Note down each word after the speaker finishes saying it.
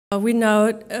We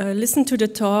now listen to the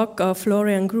talk of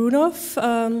Florian Grunow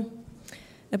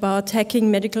about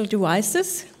hacking medical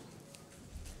devices.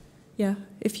 Yeah,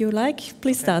 if you like,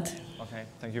 please start. Okay,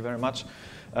 thank you very much.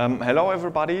 Hello,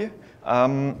 everybody.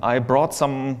 I brought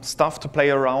some stuff to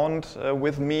play around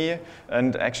with me,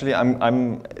 and actually,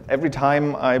 every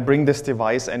time I bring this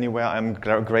device anywhere, I'm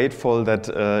grateful that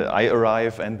I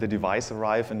arrive and the device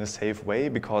arrive in a safe way,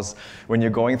 because when you're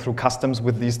going through customs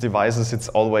with these devices, it's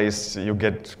always you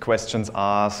get questions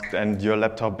asked, and your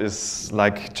laptop is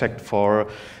like checked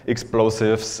for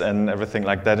explosives and everything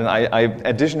like that. And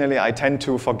additionally, I tend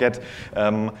to forget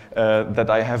that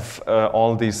I have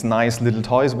all these nice little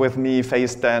toys with me,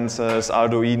 face dancers,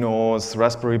 Arduinos,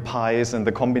 Raspberry Pis, and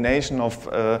the combination of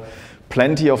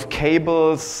plenty of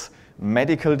cables,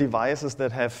 medical devices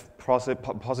that have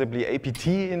possibly APT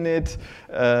in it,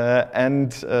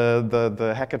 and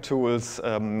the hacker tools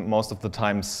most of the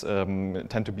times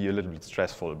tend to be a little bit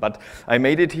stressful. But I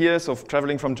made it here, so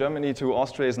traveling from Germany to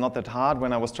Austria is not that hard.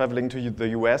 When I was traveling to the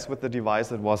US with the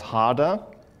device, it was harder,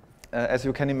 as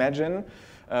you can imagine.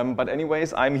 But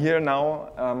anyways, I'm here now.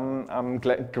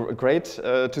 Great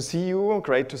to see you.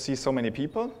 Great to see so many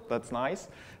people. That's nice.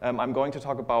 I'm going to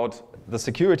talk about the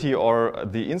security or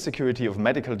the insecurity of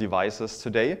medical devices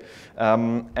today.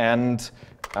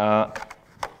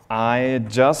 I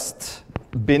just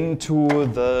been to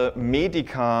the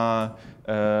Medica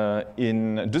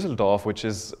in Düsseldorf, which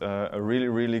is a really,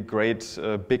 really great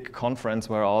big conference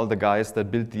where all the guys that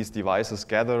build these devices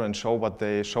gather and show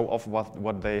off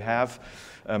what they have,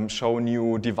 show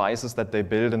new devices that they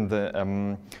build,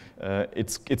 and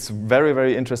it's very,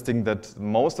 very interesting that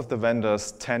most of the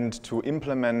vendors tend to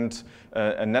implement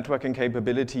networking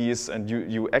capabilities, and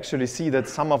you actually see that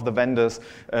some of the vendors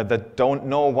that don't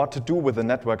know what to do with the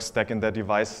network stack in their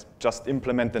device just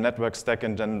implement the network stack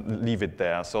and then leave it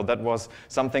there. So that was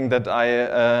something that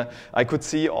I could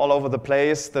see all over the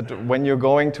place, that when you're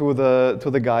going to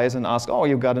the guys and ask, oh,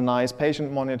 you got a nice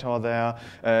patient monitor there,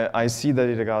 I see that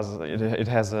it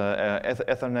has a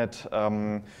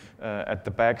Ethernet at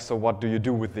the back, so what do you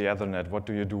do with the Ethernet? What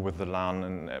do you do with the LAN?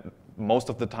 And most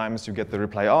of the times you get the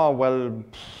reply, oh, well,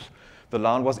 the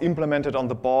LAN was implemented on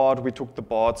the board, we took the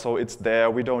board, so it's there,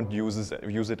 we don't use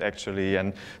it actually.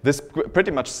 And this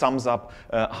pretty much sums up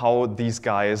how these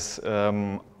guys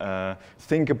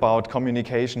think about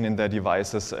communication in their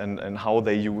devices and how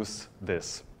they use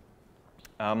this.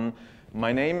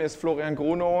 My name is Florian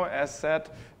Grunow, as said.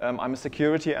 I'm a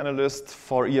security analyst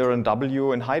for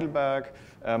ERNW in Heidelberg.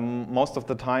 Most of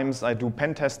the times I do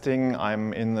pen testing.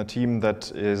 I'm in the team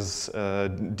that is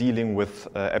dealing with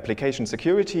application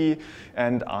security,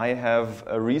 and I have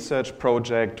a research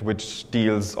project which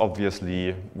deals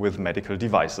obviously with medical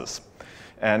devices.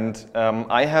 And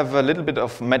I have a little bit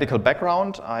of medical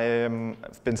background.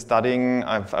 I've been studying,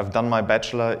 I've done my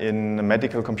bachelor in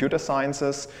medical computer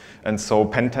sciences, and so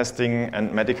pen testing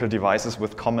and medical devices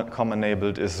with COM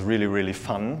enabled is really, really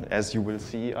fun, as you will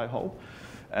see, I hope.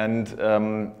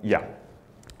 And yeah,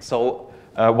 so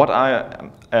what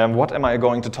am I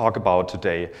going to talk about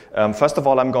today? First of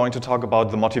all, I'm going to talk about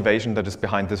the motivation that is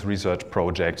behind this research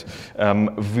project.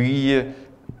 We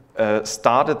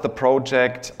started the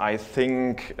project, I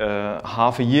think,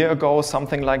 half a year ago,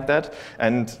 something like that,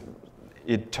 and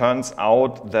it turns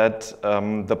out that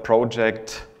the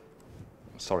project,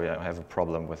 sorry, I have a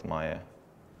problem with my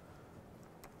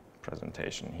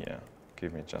presentation here.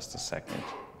 Give me just a second.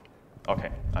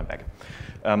 Okay, I'm back.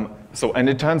 And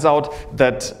it turns out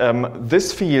that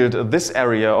this field, this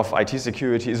area of IT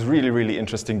security is really, really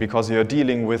interesting, because you're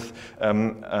dealing with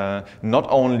not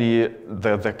only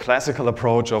the classical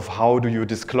approach of how do you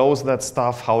disclose that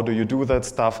stuff, how do you do that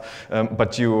stuff,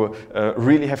 but you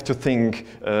really have to think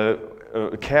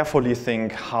carefully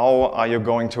think, how are you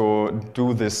going to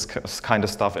do this kind of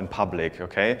stuff in public,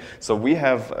 okay? So we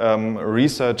have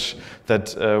research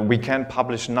that we can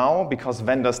publish now, because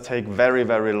vendors take very,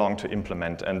 very long to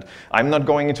implement. And I'm not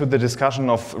going into the discussion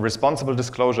of responsible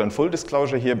disclosure and full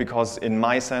disclosure here, because in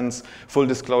my sense, full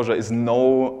disclosure is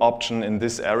no option in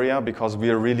this area, because we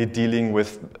are really dealing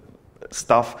with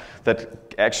stuff that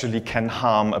actually can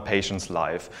harm a patient's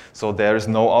life. So there is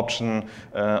no option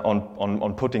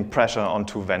on putting pressure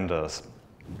onto vendors.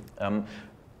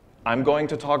 I'm going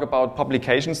to talk about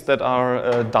publications that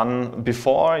are done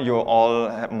before. You all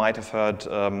might have heard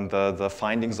the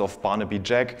findings of Barnaby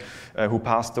Jack, who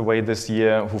passed away this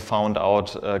year, who found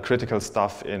out critical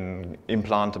stuff in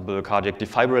implantable cardiac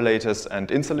defibrillators and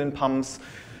insulin pumps.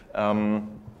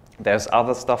 There's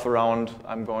other stuff around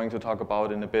I'm going to talk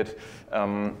about in a bit.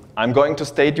 I'm going to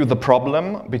state you the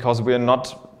problem, because we're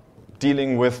not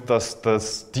dealing with the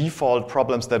default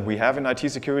problems that we have in IT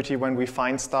security when we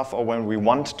find stuff or when we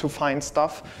want to find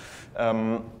stuff.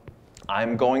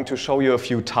 I'm going to show you a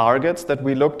few targets that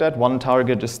we looked at. One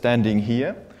target is standing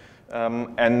here.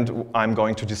 And I'm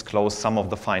going to disclose some of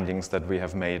the findings that we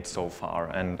have made so far.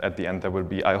 And at the end there will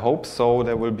be, I hope so,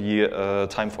 there will be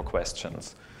time for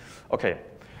questions. Okay,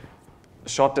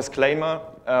 short disclaimer,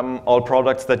 all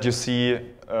products that you see,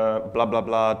 blah, blah,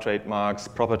 blah, trademarks,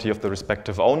 property of the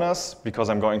respective owners, because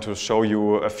I'm going to show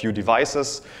you a few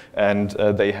devices and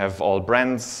they have all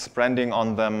branding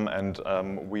on them, and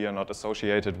we are not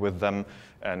associated with them,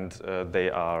 and they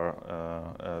are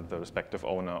the respective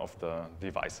owner of the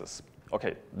devices.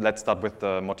 Okay, let's start with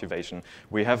the motivation.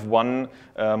 We have one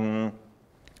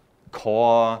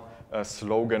core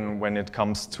slogan when it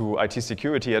comes to IT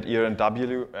security at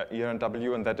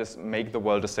ERNW, and that is make the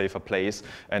world a safer place.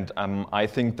 And I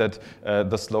think that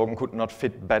the slogan could not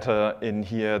fit better in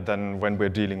here than when we're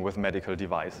dealing with medical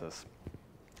devices.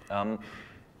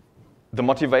 The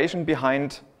motivation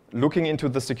behind looking into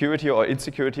the security or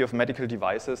insecurity of medical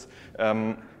devices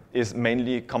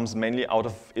comes mainly out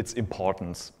of its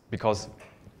importance, because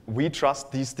we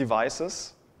trust these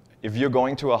devices. If you're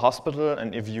going to a hospital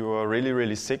and if you are really,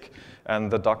 really sick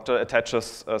and the doctor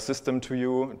attaches a system to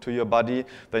you, to your body,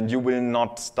 then you will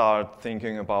not start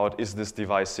thinking about, is this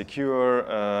device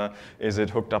secure? Is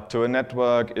it hooked up to a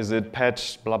network? Is it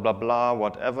patched? Blah, blah, blah,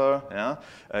 whatever. Yeah?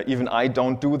 Even I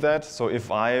don't do that. So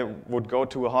if I would go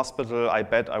to a hospital, I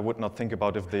bet I would not think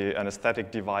about if the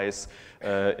anesthetic device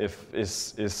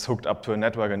is hooked up to a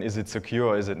network and is it secure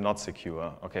or is it not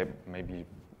secure. Okay, maybe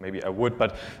I would,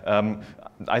 but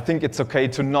I think it's okay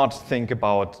to not think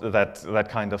about that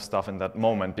kind of stuff in that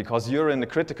moment, because you're in a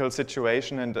critical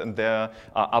situation and there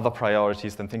are other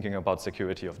priorities than thinking about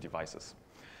security of devices.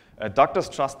 Doctors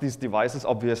trust these devices,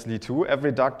 obviously, too.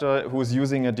 Every doctor who's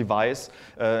using a device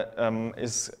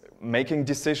is making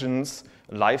decisions,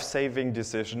 life-saving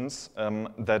decisions,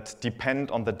 that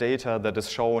depend on the data that is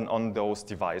shown on those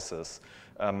devices.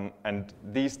 And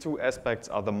these two aspects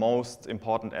are the most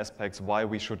important aspects why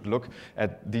we should look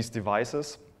at these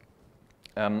devices,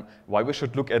 why we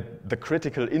should look at the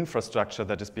critical infrastructure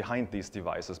that is behind these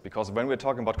devices. Because when we're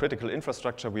talking about critical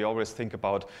infrastructure, we always think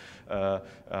about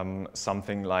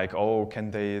something like, oh, can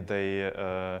they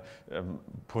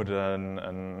put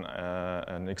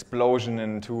an explosion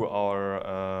into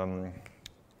our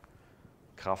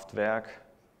Kraftwerk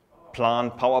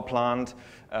plant, power plant?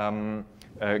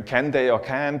 Can they or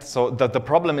can't? So the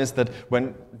problem is that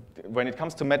when it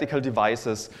comes to medical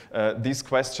devices, these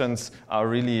questions are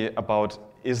really about,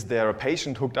 is there a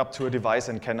patient hooked up to a device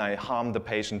and can I harm the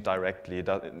patient directly?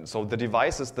 So the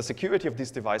devices, the security of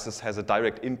these devices has a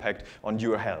direct impact on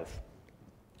your health.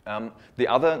 The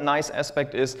other nice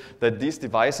aspect is that these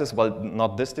devices, well,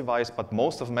 not this device, but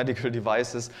most of medical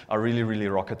devices are really, really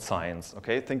rocket science.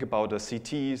 Okay, think about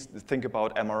CTs, think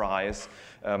about MRIs,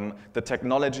 the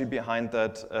technology behind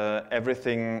that,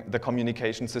 everything, the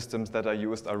communication systems that are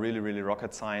used are really, really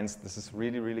rocket science. This is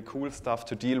really, really cool stuff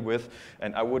to deal with,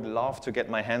 and I would love to get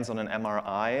my hands on an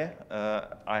MRI.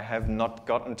 I have not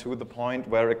gotten to the point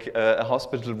where a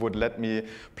hospital would let me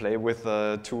play with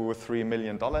a $2 or $3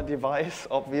 million device,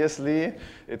 obviously.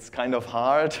 It's kind of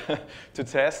hard to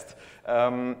test.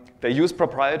 They use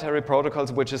proprietary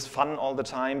protocols, which is fun all the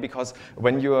time, because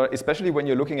especially when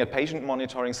you're looking at patient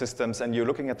monitoring systems and you're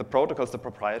looking at the protocols, the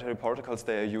proprietary protocols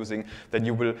they are using, then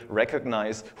you will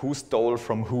recognize who stole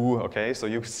from who, okay? So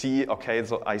you see, okay,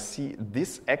 so I see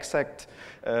this exact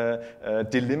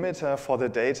delimiter for the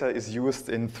data is used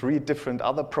in 3 different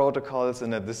other protocols,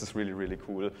 and this is really, really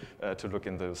cool to look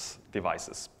in those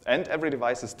devices. And every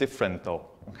device is different though.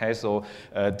 Okay, so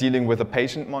dealing with a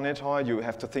patient monitor, you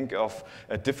have to think of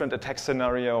different attack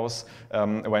scenarios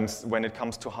when it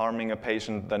comes to harming a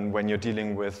patient than when you're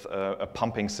dealing with a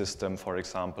pumping system, for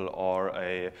example, or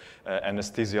a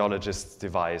anesthesiologist's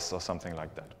device or something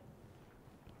like that.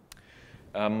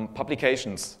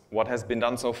 Publications, what has been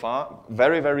done so far.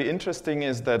 Very, very interesting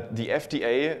is that the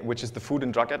FDA, which is the Food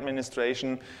and Drug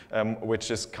Administration,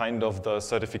 which is kind of the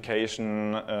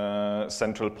certification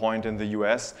central point in the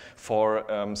US for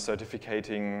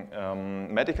certificating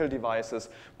medical devices,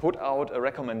 put out a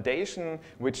recommendation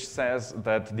which says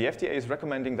that the FDA is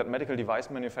recommending that medical device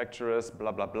manufacturers,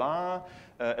 blah, blah, blah,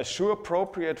 assure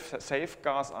appropriate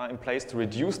safeguards are in place to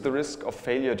reduce the risk of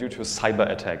failure due to a cyber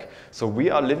attack. So we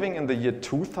are living in the year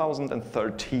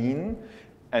 2013,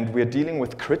 and we're dealing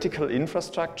with critical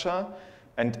infrastructure,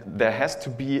 and there has to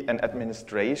be an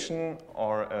administration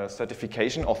or a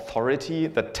certification authority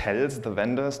that tells the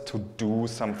vendors to do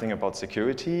something about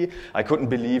security. I couldn't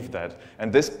believe that.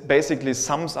 And this basically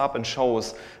sums up and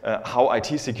shows how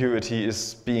IT security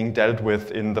is being dealt with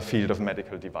in the field of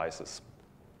medical devices.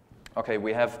 Okay,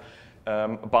 we have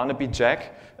Barnaby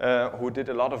Jack, who did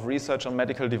a lot of research on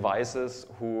medical devices,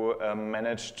 who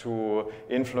managed to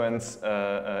influence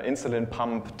insulin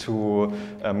pump to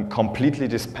completely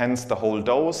dispense the whole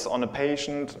dose on a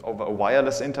patient over a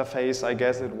wireless interface, I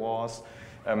guess it was.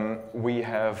 We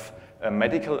have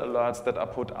medical alerts that are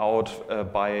put out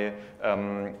by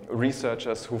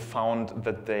researchers who found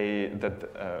that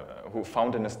who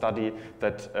found in a study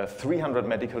that 300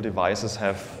 medical devices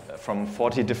have, from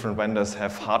 40 different vendors,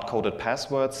 have hard-coded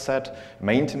passwords set,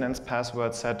 maintenance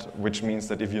password set, which means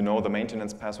that if you know the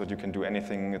maintenance password, you can do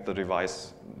anything with the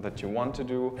device that you want to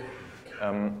do.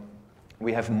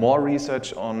 We have more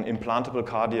research on implantable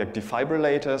cardiac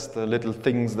defibrillators, the little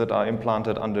things that are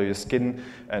implanted under your skin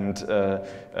and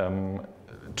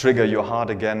trigger your heart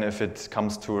again if it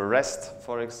comes to a rest,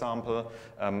 for example.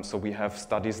 So we have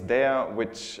studies there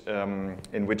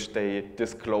in which they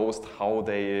disclosed how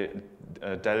they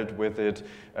dealt with it,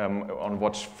 on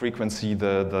what frequency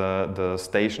the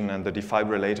station and the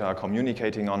defibrillator are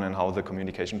communicating on, and how the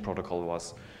communication protocol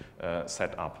was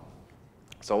set up.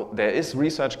 So there is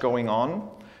research going on,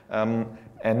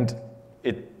 and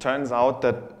it turns out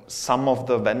that some of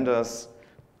the vendors,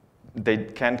 they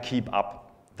can't keep up.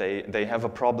 They have a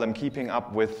problem keeping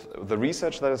up with the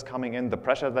research that is coming in, the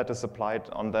pressure that is applied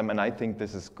on them, and I think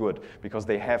this is good because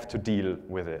they have to deal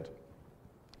with it.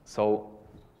 So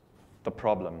the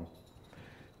problem.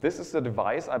 This is the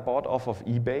device I bought off of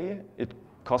eBay. It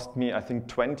cost me, I think,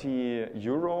 20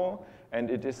 euro. And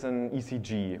it is an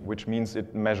ECG, which means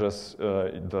it measures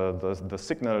the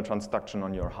signal transduction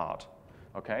on your heart,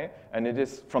 okay? And it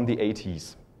is from the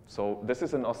 80s. So this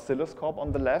is an oscilloscope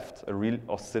on the left, a real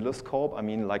oscilloscope, I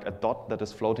mean like a dot that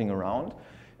is floating around.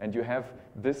 And you have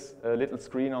this little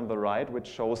screen on the right which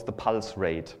shows the pulse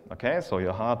rate, okay? So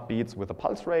your heart beats with a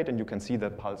pulse rate, and you can see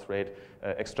that pulse rate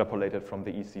extrapolated from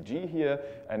the ECG here.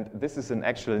 And this is an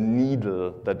actual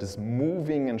needle that is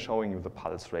moving and showing you the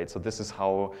pulse rate. So this is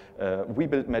how we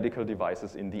built medical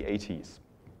devices in the 80s.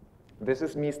 This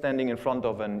is me standing in front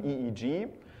of an EEG.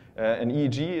 An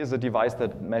EEG is a device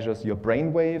that measures your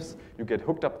brain waves. You get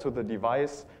hooked up to the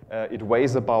device. It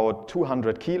weighs about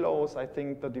 200 kilos, I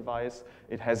think, the device.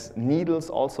 It has needles,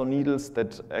 also needles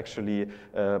that actually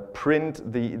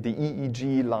print the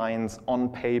EEG lines on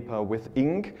paper with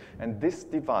ink. And this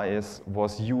device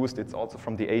was used, it's also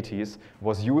from the 80s,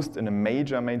 was used in a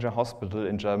major hospital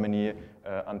in Germany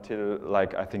until,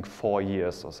 like, I think 4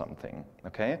 years or something,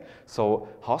 okay? So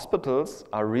hospitals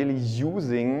are really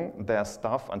using their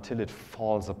stuff until it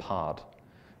falls apart.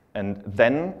 And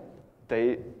then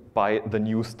they buy the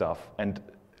new stuff. And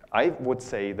I would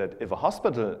say that if a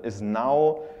hospital is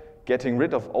now getting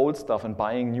rid of old stuff and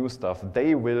buying new stuff,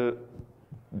 they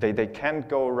can't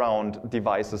go around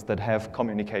devices that have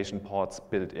communication ports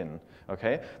built in,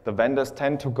 okay? The vendors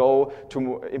tend to go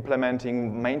to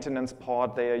implementing maintenance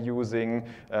port they are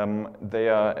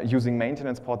using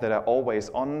maintenance port that are always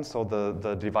on, so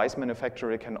the device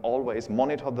manufacturer can always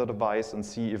monitor the device and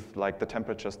see if, like, the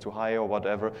temperature is too high or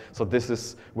whatever. So this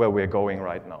is where we're going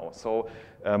right now. So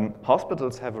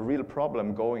hospitals have a real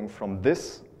problem going from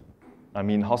this, I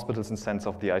mean hospitals in the sense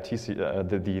of the IT,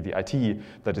 the IT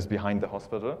that is behind the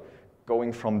hospital,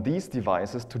 going from these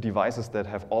devices to devices that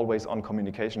have always on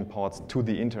communication ports to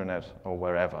the internet or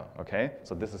wherever, okay?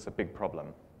 So this is a big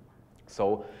problem.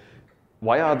 So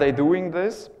why are they doing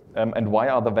this? And why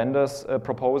are the vendors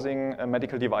proposing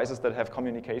medical devices that have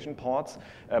communication ports?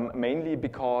 Mainly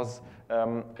because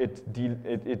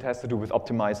it has to do with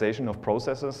optimization of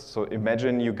processes. So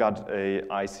imagine you got a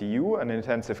ICU, an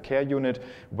intensive care unit,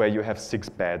 where you have 6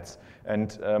 beds. And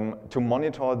to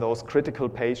monitor those critical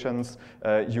patients,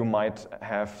 you might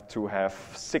have to have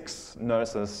 6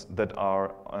 nurses that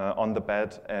are on the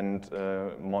bed and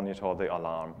monitor the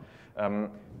alarm.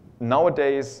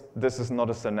 Nowadays, this is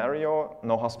not a scenario.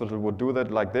 No hospital would do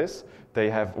that like this. They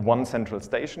have one central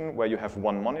station where you have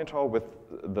one monitor with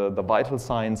the vital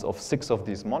signs of 6 of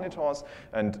these monitors.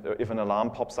 And if an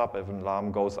alarm pops up, if an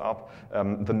alarm goes up,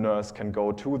 the nurse can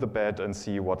go to the bed and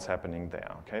see what's happening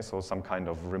there. Okay, so some kind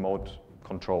of remote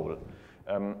control.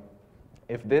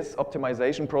 If this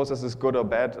optimization process is good or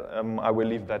bad, I will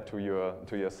leave that to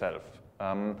yourself.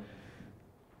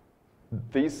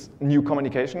 These new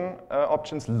communication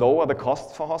options lower the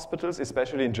cost for hospitals,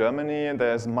 especially in Germany.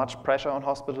 There's much pressure on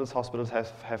hospitals. Hospitals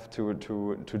have to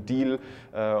deal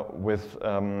with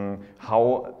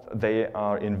how they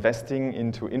are investing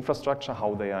into infrastructure,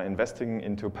 how they are investing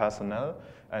into personnel.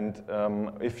 And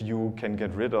if you can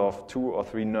get rid of 2 or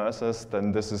 3 nurses,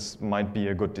 then this might be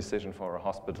a good decision for a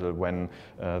hospital when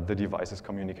the device is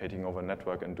communicating over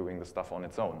network and doing the stuff on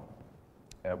its own.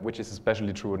 Which is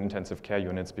especially true in intensive care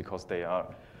units because they are,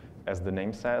 as the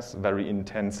name says, very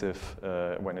intensive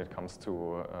when it comes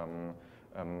to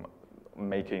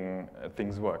making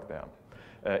things work there.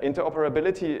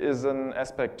 Interoperability is an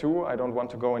aspect too. I don't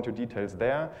want to go into details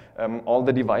there. All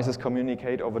the devices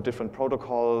communicate over different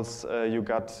protocols. You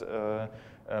got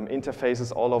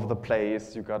interfaces all over the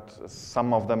place. You got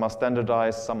some of them are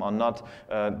standardized, some are not.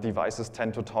 Devices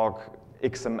tend to talk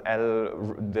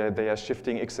XML, they are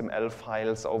shifting XML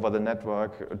files over the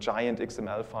network, giant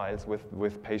XML files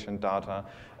with patient data.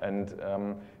 And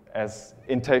as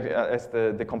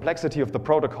the complexity of the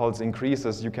protocols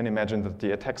increases, you can imagine that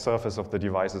the attack surface of the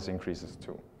devices increases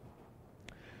too.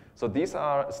 So these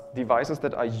are devices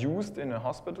that are used in a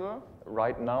hospital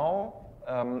right now.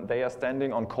 They are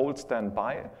standing on cold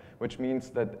standby, which means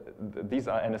that these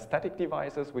are anesthetic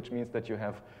devices, which means that you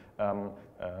have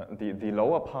the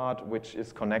lower part, which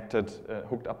is connected,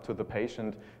 hooked up to the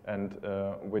patient, and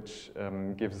which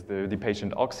gives the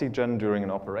patient oxygen during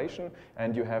an operation.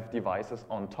 And you have devices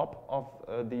on top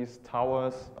of these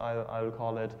towers, I'll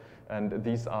call it. And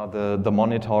these are the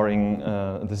monitoring,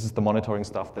 this is the monitoring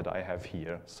stuff that I have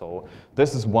here. So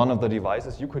this is one of the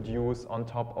devices you could use on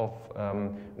top of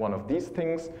one of these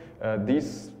things.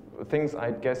 These things,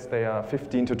 I guess they are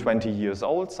 15 to 20 years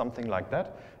old, something like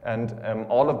that. And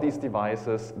all of these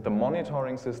devices, the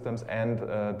monitoring systems and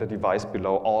the device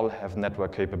below all have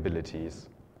network capabilities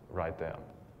right there.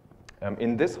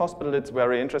 In this hospital, it's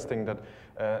very interesting that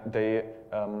they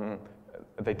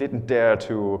didn't dare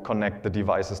to connect the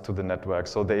devices to the network.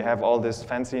 So they have all this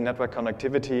fancy network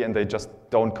connectivity and they just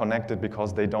don't connect it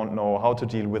because they don't know how to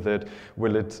deal with it.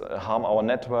 Will it harm our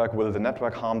network? Will the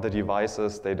network harm the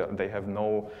devices? They have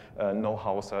no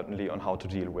know-how certainly on how to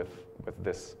deal with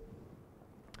this.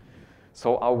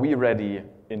 So are we ready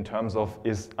in terms of,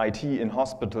 is IT in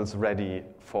hospitals ready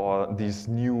for this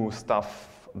new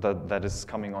stuff that is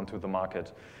coming onto the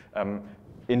market?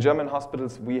 In German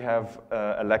hospitals, we have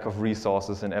a lack of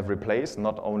resources in every place,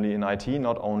 not only in IT,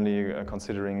 not only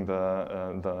considering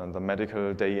the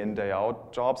medical day in, day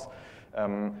out jobs,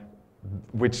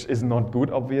 which is not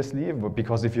good, obviously,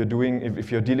 because if you're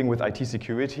dealing with IT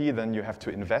security, then you have to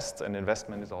invest, and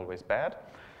investment is always bad.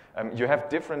 You have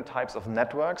different types of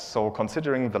networks, so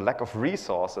considering the lack of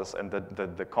resources and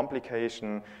the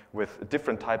complication with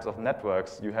different types of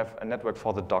networks, you have a network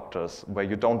for the doctors, where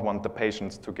you don't want the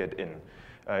patients to get in.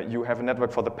 You have a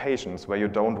network for the patients, where you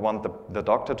don't want the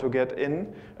doctor to get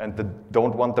in, and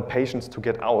don't want the patients to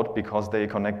get out because they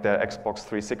connect their Xbox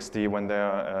 360 when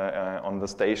they're on the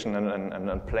station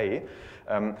and play.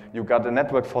 You got a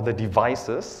network for the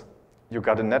devices. You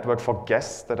got a network for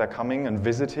guests that are coming and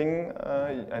visiting,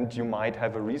 and you might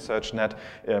have a research net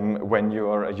when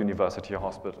you're a university or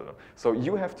hospital. So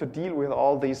you have to deal with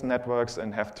all these networks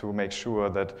and have to make sure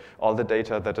that all the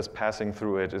data that is passing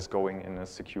through it is going in a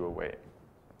secure way.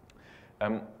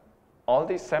 All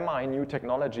these semi-new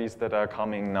technologies that are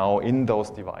coming now in those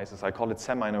devices, I call it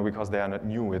semi-new because they are not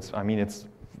new. It's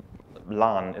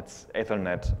LAN, it's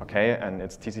Ethernet, okay, and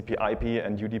it's TCP/IP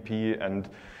and UDP, and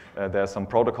there are some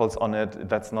protocols on it.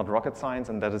 That's not rocket science,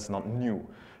 and that is not new.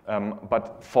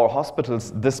 But for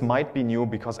hospitals, this might be new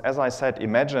because, as I said,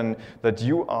 imagine that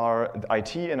you are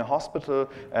IT in a hospital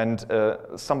and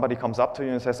somebody comes up to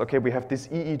you and says, okay, we have this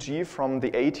EEG from the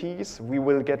 80s, we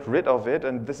will get rid of it,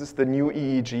 and this is the new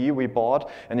EEG we bought,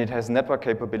 and it has network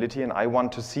capability, and I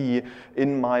want to see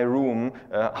in my room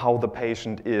how the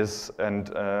patient is,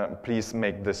 and please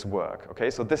make this work. Okay,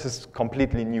 so this is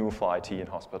completely new for IT in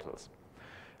hospitals.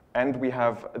 And we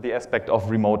have the aspect of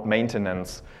remote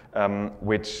maintenance,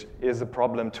 which is a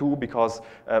problem too, because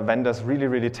vendors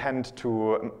really tend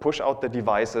to push out the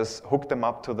devices, hook them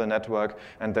up to the network,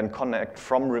 and then connect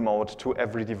from remote to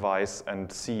every device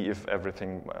and see if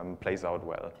everything plays out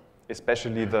well.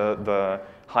 Especially the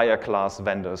higher class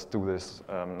vendors do this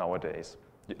nowadays.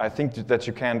 I think that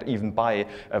you can't even buy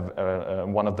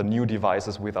one of the new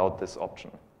devices without this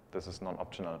option. This is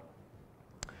non-optional.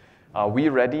 Are we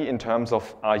ready in terms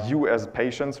of, are you as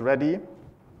patients ready?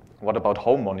 What about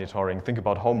home monitoring? Think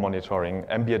about home monitoring,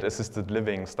 ambient assisted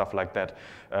living, stuff like that.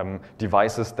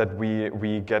 Devices that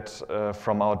we get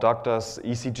from our doctors,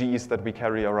 ECGs that we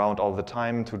carry around all the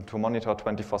time to monitor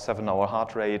 24/7 our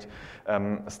heart rate,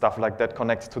 stuff like that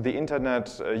connects to the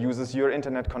internet, uses your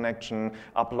internet connection,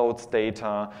 uploads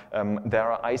data.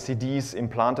 There are ICDs,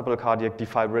 implantable cardiac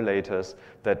defibrillators,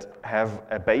 that have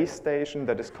a base station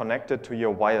that is connected to your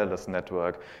wireless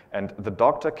network. And the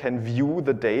doctor can view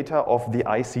the data of the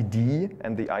ICD,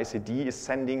 and the ICD is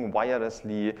sending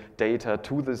wirelessly data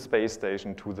to the space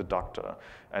station to the doctor.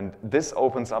 And this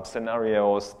opens up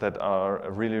scenarios that are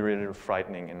really, really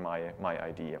frightening in my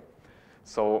idea.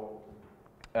 So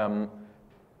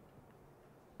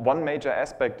one major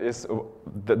aspect is,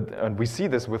 and we see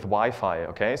this with Wi-Fi,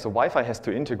 okay? So Wi-Fi has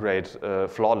to integrate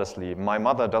flawlessly. My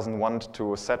mother doesn't want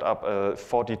to set up a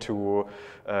 42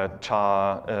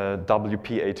 char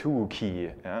WPA2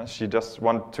 key. Yeah? She just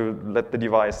wants to let the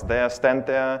device there, stand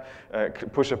there,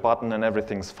 push a button, and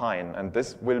everything's fine. And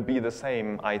this will be the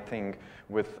same, I think,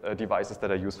 with devices that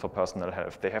are used for personal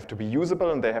health. They have to be usable,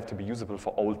 and they have to be usable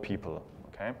for old people,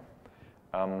 okay?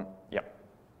 Yeah.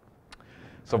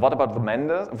 So what about the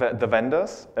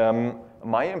vendors?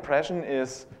 My impression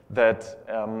is that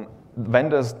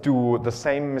vendors do the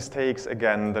same mistakes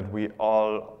again that we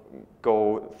all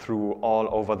go through all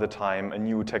over the time. A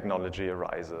new technology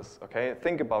arises, okay?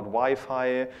 Think about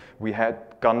Wi-Fi. We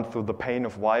had gone through the pain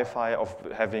of Wi-Fi, of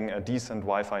having a decent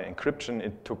Wi-Fi encryption.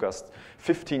 It took us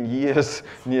 15 years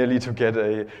nearly to get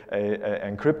a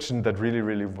encryption that really,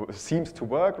 really seems to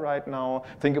work right now.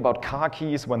 Think about car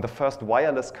keys. When the first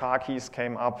wireless car keys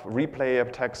came up, replay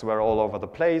attacks were all over the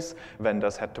place.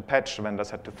 Vendors had to patch,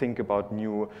 vendors had to think about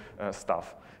new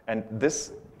stuff. And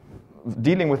this,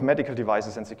 dealing with medical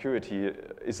devices and security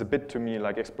is a bit to me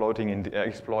like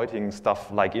exploiting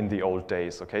stuff like in the old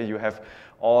days, okay? You have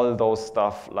all those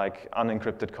stuff like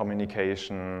unencrypted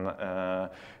communication,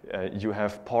 you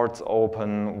have ports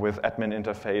open with admin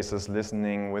interfaces,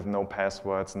 listening with no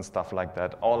passwords and stuff like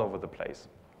that all over the place.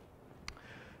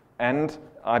 And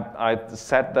I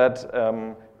said that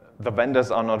the vendors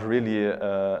are not really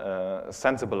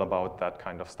sensible about that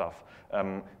kind of stuff.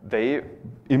 They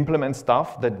implement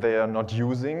stuff that they are not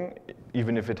using,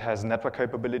 even if it has network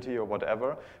capability or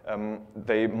whatever.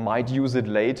 They might use it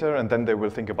later, and then they will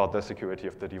think about the security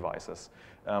of the devices.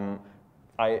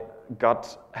 I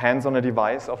got hands on a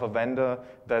device of a vendor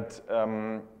that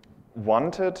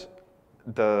wanted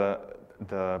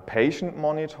the patient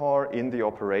monitor in the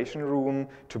operation room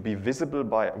to be visible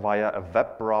via a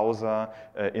web browser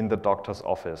in the doctor's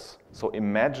office. So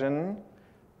imagine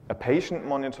a patient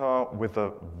monitor with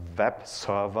a web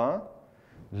server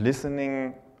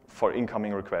listening for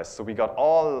incoming requests. So we got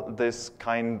all this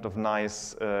kind of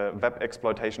nice web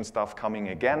exploitation stuff coming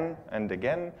again and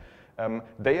again.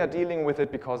 They are dealing with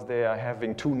it because they are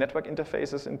having two network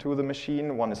interfaces into the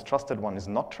machine. One is trusted, one is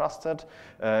not trusted.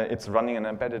 It's running an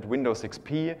embedded Windows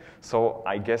XP. So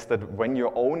I guess that when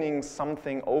you're owning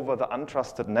something over the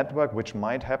untrusted network, which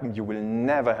might happen, you will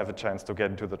never have a chance to get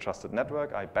into the trusted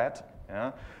network, I bet.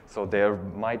 Yeah? So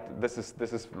this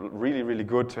is really, really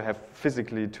good to have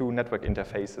physically two network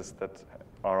interfaces that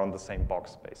are on the same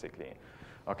box, basically.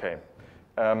 Okay.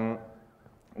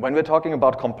 When we're talking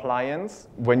about compliance,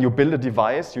 when you build a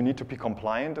device, you need to be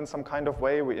compliant in some kind of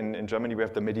way. In Germany, we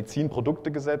have the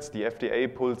Medizinproduktegesetz. The FDA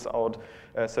pulls out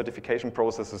certification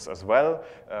processes as well.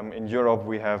 In Europe,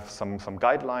 we have some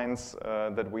guidelines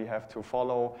that we have to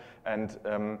follow. And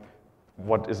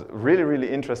what is really, really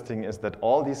interesting is that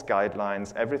all these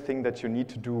guidelines, everything that you need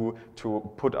to do to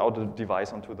put out a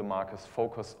device onto the market,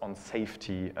 focus on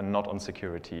safety and not on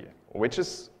security, which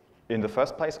is, in the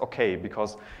first place, okay,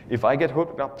 because if I get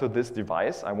hooked up to this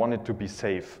device, I want it to be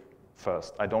safe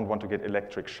first. I don't want to get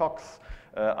electric shocks.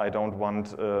 I don't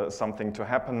want something to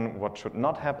happen what should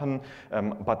not happen.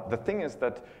 But the thing is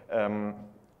that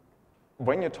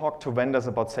when you talk to vendors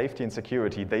about safety and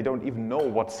security, they don't even know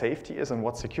what safety is and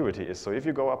what security is. So if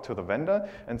you go up to the vendor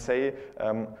and say,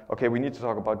 okay, we need to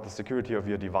talk about the security of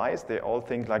your device, they all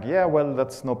think like, yeah, well,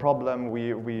 that's no problem.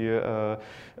 We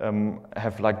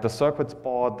have like the circuits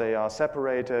board, they are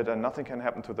separated and nothing can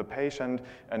happen to the patient.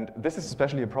 And this is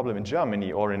especially a problem in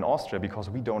Germany or in Austria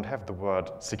because we don't have the word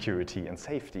security and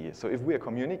safety. So if we are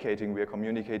communicating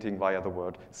via the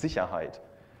word Sicherheit.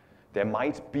 There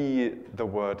might be the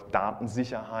word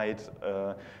Datensicherheit,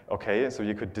 okay, so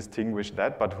you could distinguish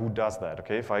that, but who does that,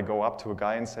 okay? If I go up to a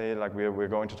guy and say, like, we're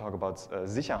going to talk about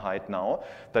Sicherheit now,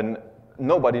 then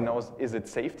nobody knows, is it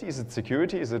safety, is it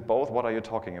security, is it both, what are you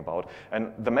talking about?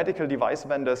 And the medical device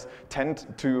vendors tend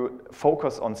to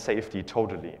focus on safety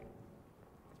totally.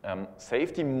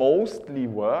 Safety mostly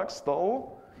works,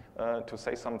 though, to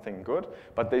say something good,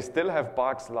 but they still have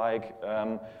bugs like,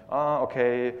 the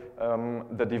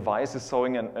device is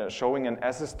showing an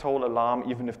asystole alarm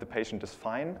even if the patient is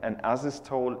fine. An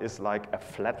asystole is like a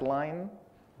flat line,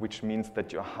 which means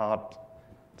that your heart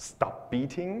stopped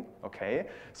beating, okay?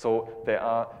 So there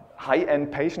are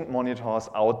high-end patient monitors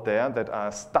out there that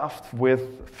are stuffed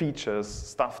with features,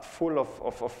 stuffed full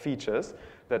of features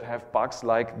that have bugs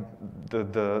like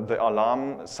the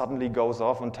alarm suddenly goes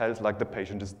off and tells like the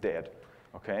patient is dead,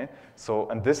 okay? So,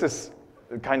 and this is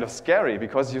kind of scary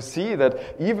because you see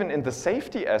that even in the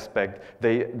safety aspect,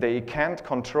 they can't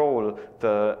control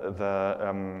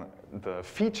the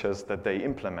features that they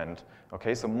implement,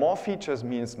 okay? So more features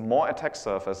means more attack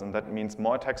surface, and that means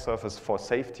more attack surface for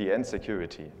safety and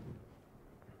security.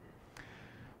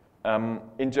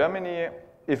 In Germany,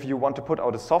 if you want to put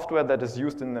out a software that is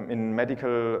used in a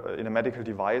medical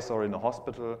device or in a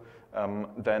hospital,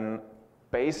 then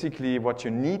basically what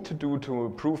you need to do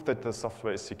to prove that the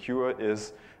software is secure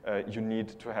is you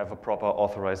need to have a proper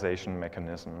authorization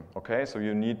mechanism, okay? So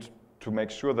you need to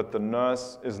make sure that the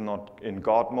nurse is not in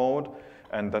God mode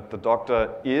and that the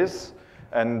doctor is,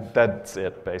 and that's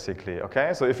it, basically,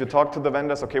 okay? So if you talk to the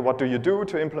vendors, okay, what do you do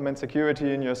to implement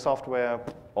security in your software?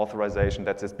 Authorization,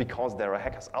 that's it, because there are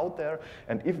hackers out there,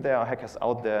 and if there are hackers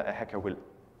out there, a hacker will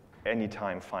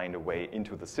anytime find a way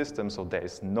into the system, so there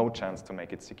is no chance to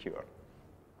make it secure.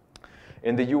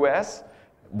 In the US,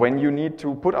 when you need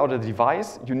to put out a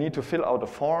device, you need to fill out a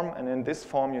form, and in this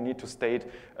form you need to state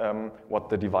what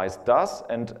the device does,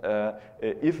 and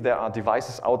if there are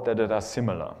devices out there that are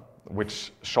similar,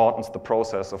 which shortens the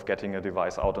process of getting a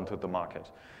device out onto the market.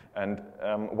 And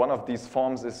one of these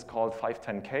forms is called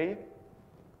 510K,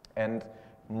 and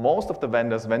most of the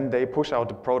vendors, when they push out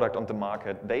the product on the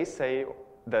market, they say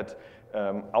that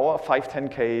our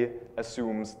 510K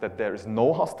assumes that there is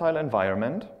no hostile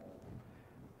environment,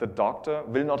 the doctor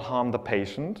will not harm the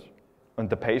patient, and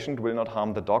the patient will not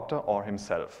harm the doctor or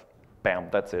himself. Bam,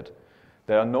 that's it.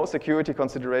 There are no security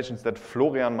considerations that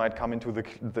Florian might come into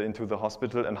the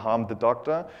hospital and harm the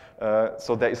doctor.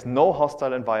 So there is no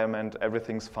hostile environment,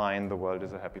 everything's fine, the world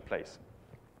is a happy place.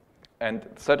 And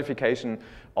certification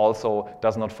also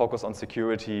does not focus on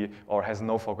security or has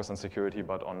no focus on security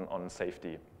but on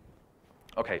safety.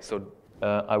 Okay, so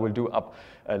I will do up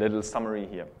a little summary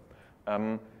here.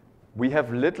 We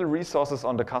have little resources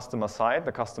on the customer side.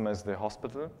 The customer is the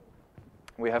hospital.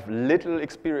 We have little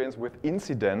experience with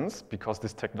incidents because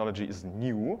this technology is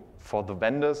new for the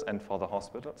vendors and for the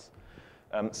hospitals.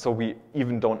 So we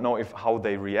even don't know how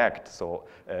they react. So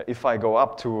if I go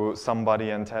up to somebody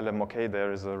and tell them, okay,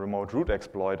 there is a remote root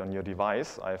exploit on your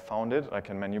device, I found it, I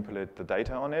can manipulate the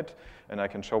data on it, and I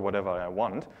can show whatever I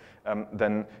want,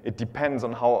 then it depends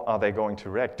on how are they going to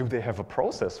react. Do they have a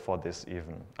process for this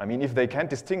even? I mean, if they can't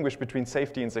distinguish between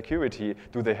safety and security,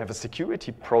 do they have a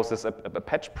security process, a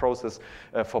patch process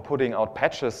for putting out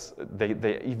patches?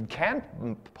 They even can't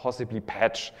possibly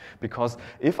patch, because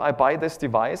if I buy this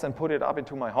device and put it up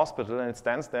into my hospital and it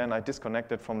stands there and I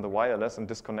disconnect it from the wireless and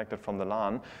disconnect it from the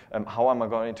LAN, how am I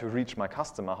going to reach my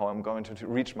customer? How am I going to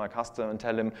reach my customer and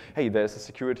tell him, hey, there's a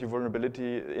security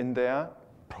vulnerability in there,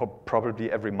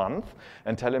 probably every month,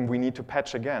 and tell him we need to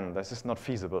patch again? This is not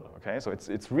feasible, okay? So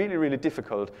it's really, really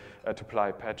difficult to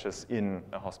apply patches in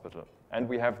a hospital. And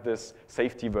we have this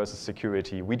safety versus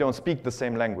security. We don't speak the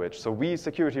same language. So we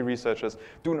security researchers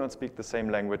do not speak the same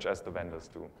language as the vendors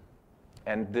do.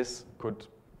 And this could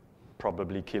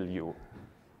probably kill you.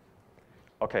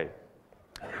 Okay,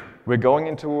 we're going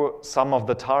into some of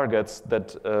the targets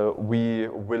that we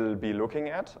will be looking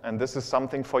at, and this is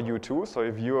something for you too. So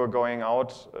if you are going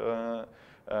out,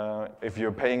 if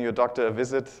you're paying your doctor a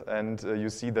visit and you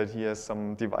see that he has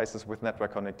some devices with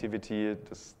network connectivity,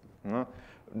 just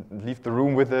leave the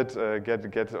room with it,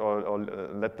 or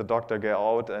let the doctor get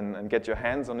out and get your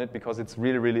hands on it, because it's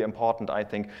really, really important, I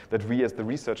think, that we as the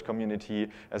research community,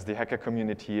 as the hacker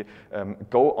community,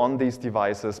 go on these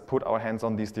devices, put our hands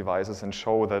on these devices and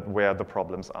show that where the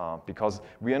problems are. Because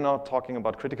we are not talking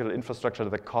about critical infrastructure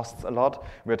that costs a lot,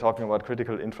 we're talking about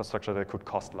critical infrastructure that could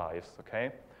cost lives,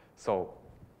 okay? So,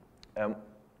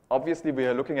 obviously, we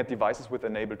are looking at devices with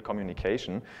enabled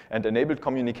communication, and enabled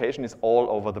communication is all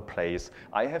over the place.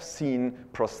 I have seen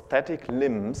prosthetic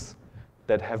limbs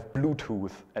that have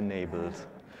Bluetooth enabled.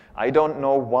 I don't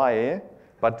know why,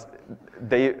 but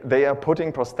they are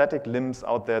putting prosthetic limbs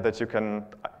out there that you can,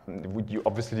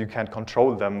 obviously you can't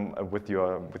control them with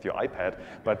your iPad,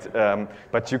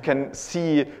 but you can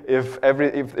see if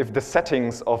the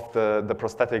settings of the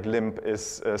prosthetic limb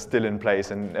is still in place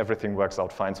and everything works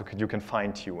out fine, so you can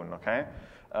fine tune, okay?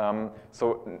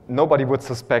 So nobody would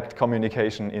suspect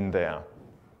communication in there.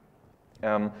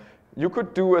 You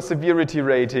could do a severity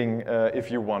rating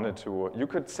if you wanted to. You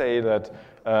could say that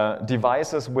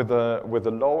devices with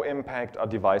a low impact are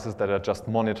devices that are just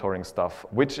monitoring stuff,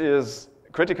 which is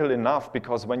critical enough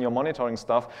because when you're monitoring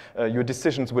stuff, your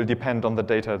decisions will depend on the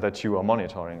data that you are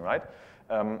monitoring, right?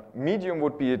 Medium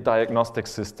would be diagnostic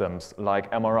systems like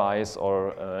MRIs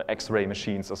or X-ray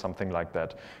machines or something like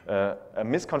that. A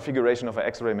misconfiguration of an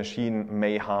X-ray machine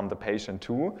may harm the patient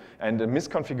too, and a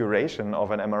misconfiguration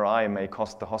of an MRI may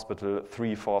cost the hospital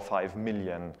 3, 4, 5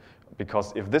 million.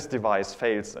 Because if this device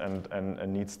fails and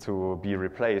needs to be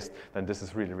replaced, then this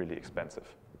is really, really expensive.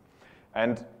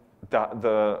 And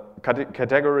the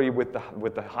category with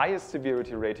the highest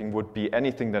severity rating would be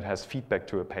anything that has feedback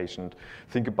to a patient.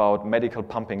 Think about medical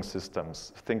pumping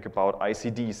systems. Think about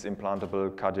ICDs,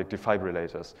 implantable cardiac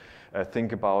defibrillators.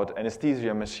 Think about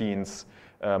anesthesia machines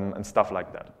and stuff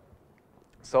like that.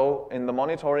 So in the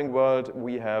monitoring world,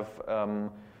 we have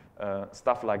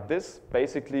stuff like this.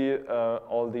 Basically,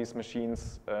 all these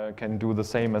machines can do the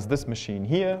same as this machine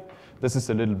here. This is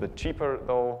a little bit cheaper,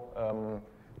 though,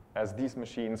 as these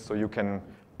machines, so you can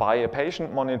buy a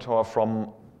patient monitor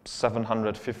from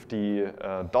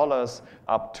 $750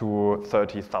 up to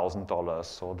 $30,000.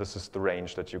 So this is the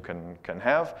range that you can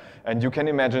have, and you can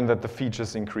imagine that the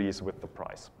features increase with the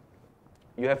price.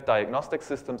 You have diagnostic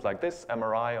systems like this,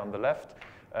 MRI on the left,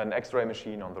 an X-ray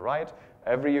machine on the right.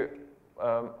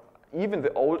 Even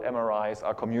the old MRIs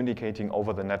are communicating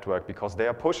over the network because they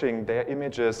are pushing their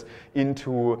images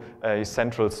into a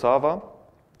central server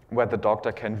where the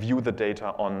doctor can view the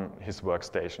data on his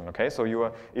workstation, okay? So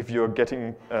if you're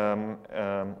getting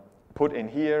put in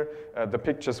here, the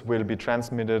pictures will be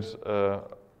transmitted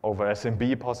over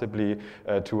SMB possibly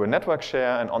to a network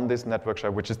share, and on this network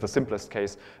share, which is the simplest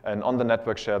case, and on the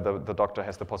network share, the doctor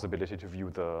has the possibility to view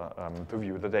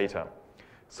the data.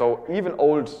 So even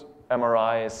old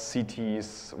MRIs,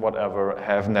 CTs, whatever,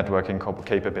 have networking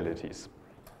capabilities.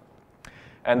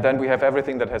 And then we have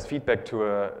everything that has feedback to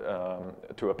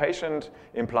a patient,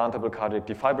 implantable cardiac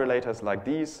defibrillators like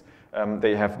these.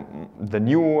 They have, the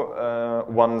new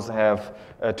ones have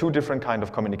 2 different kind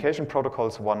of communication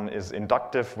protocols. One is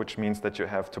inductive, which means that you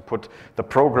have to put the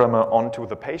programmer onto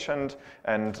the patient,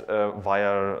 and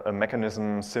via a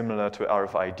mechanism similar to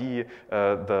RFID,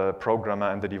 the programmer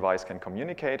and the device can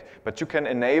communicate. But you can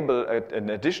enable an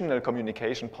additional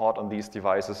communication port on these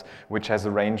devices, which has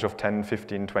a range of 10,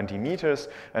 15, 20 meters,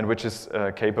 and which is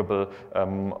capable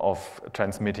of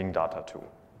transmitting data too.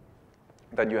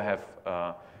 Then you have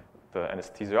the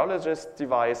anesthesiologist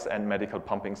device and medical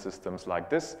pumping systems like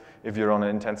this. If you're on an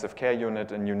intensive care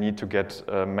unit and you need to get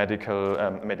medical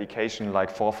medication like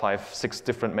 4, 5, 6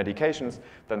 different medications,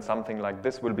 then something like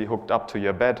this will be hooked up to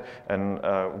your bed and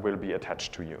will be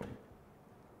attached to you.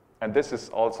 And this is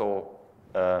also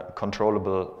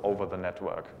controllable over the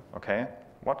network, okay?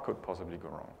 What could possibly go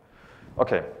wrong?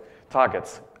 Okay,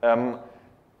 targets.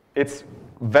 It's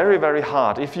very, very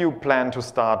hard. If you plan to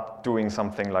start doing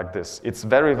something like this, it's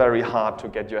very, very hard to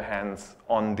get your hands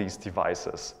on these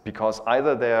devices because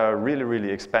either they are really, really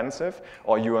expensive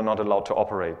or you are not allowed to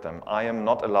operate them. I am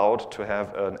not allowed to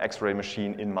have an X-ray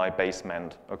machine in my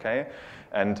basement, okay?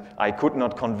 And I could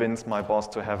not convince my boss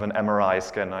to have an MRI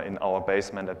scanner in our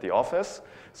basement at the office.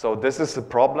 So this is a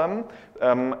problem.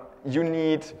 You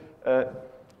need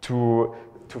to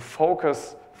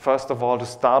focus. First of all, to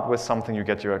start with something you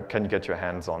can get your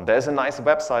hands on. There's a nice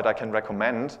website I can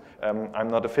recommend. I'm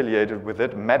not affiliated with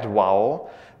it,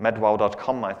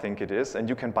 medwow.com I think it is, and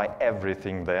you can buy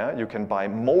everything there. You can buy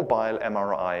mobile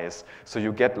MRIs. So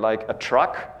you get like a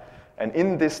truck, and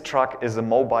in this truck is a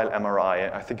mobile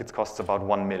MRI. I think it costs about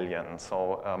 1 million.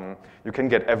 So you can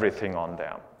get everything on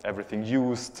there, everything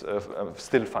used,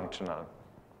 still functional.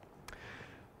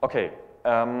 Okay,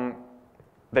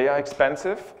 they are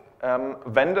expensive.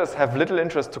 Vendors have little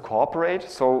interest to cooperate,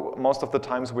 so most of the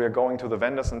times we are going to the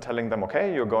vendors and telling them,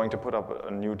 okay, you're going to put up a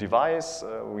new device,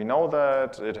 we know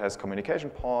that, it has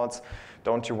communication ports,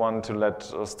 don't you want to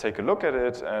let us take a look at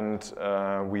it, and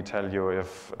we tell you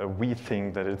if we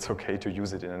think that it's okay to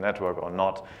use it in a network or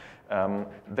not.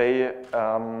 They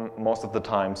most of the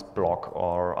times block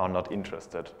or are not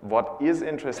interested. What is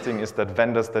interesting is that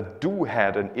vendors that do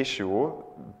have an issue,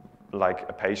 like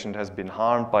a patient has been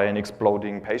harmed by an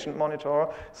exploding patient monitor,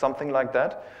 something like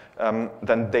that,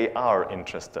 then they are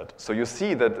interested. So you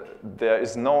see that there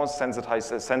is no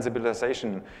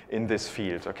sensibilization in this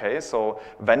field, okay? So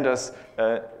vendors,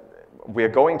 we're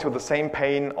going to the same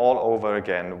pain all over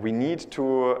again. We need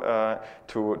to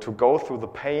go through the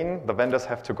pain. The vendors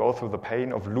have to go through the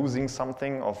pain of losing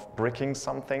something, of bricking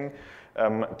something,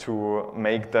 to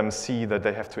make them see that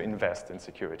they have to invest in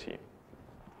security.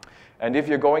 And if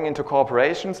you're going into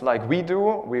corporations like we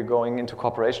do, we're going into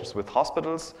corporations with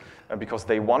hospitals because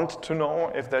they want to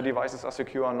know if their devices are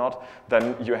secure or not,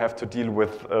 then you have to deal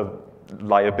with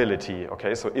liability,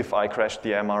 okay? So if I crash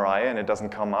the MRI and it doesn't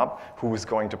come up, who is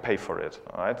going to pay for it,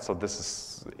 all right? So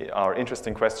this are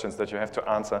interesting questions that you have to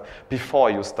answer before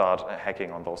you start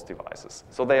hacking on those devices.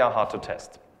 So they are hard to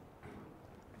test.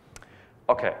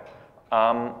 Okay,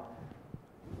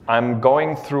 I'm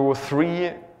going through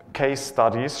 3 case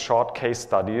studies, short case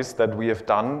studies that we have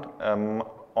done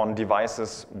on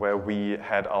devices where we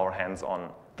had our hands on.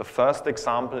 The first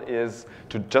example is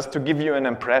just to give you an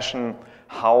impression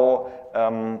how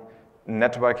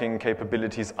networking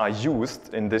capabilities are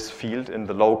used in this field, in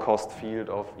the low-cost field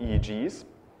of EEGs.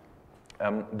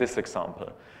 This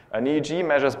example. An EEG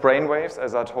measures brainwaves,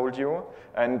 as I told you,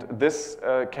 and this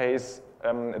case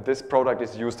this product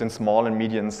is used in small and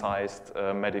medium-sized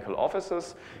medical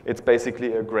offices. It's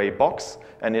basically a gray box,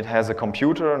 and it has a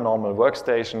computer, a normal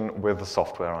workstation, with the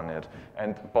software on it.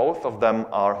 And both of them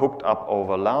are hooked up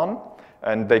over LAN,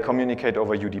 and they communicate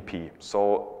over UDP.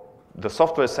 So the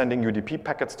software is sending UDP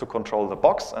packets to control the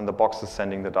box, and the box is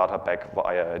sending the data back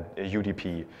via a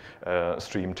UDP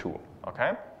stream too,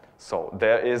 okay? So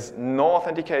there is no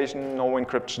authentication, no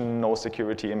encryption, no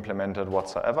security implemented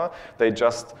whatsoever. They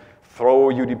just throw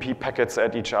UDP packets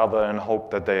at each other and hope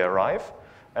that they arrive.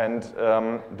 And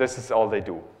this is all they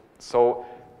do. So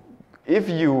if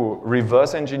you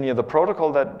reverse engineer the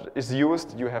protocol that is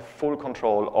used, you have full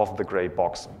control of the gray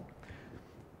box.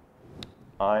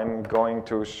 I'm going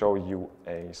to show you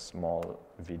a small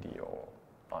video,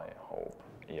 I hope.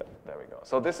 Yeah, there we go.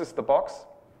 So this is the box.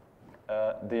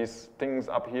 These things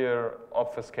up here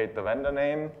obfuscate the vendor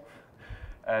name.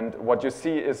 And what you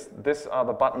see is these are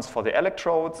the buttons for the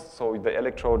electrodes. So the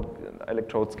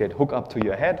electrodes get hooked up to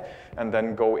your head and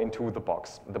then go into the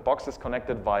box. The box is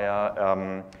connected via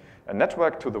a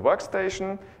network to the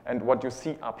workstation. And what you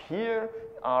see up here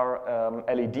are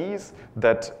LEDs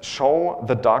that show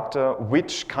the doctor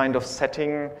which kind of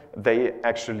setting they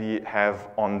actually have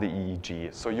on the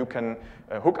EEG. So you can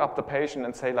hook up the patient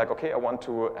and say, like, okay, I want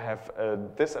to have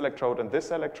this electrode and this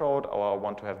electrode, or I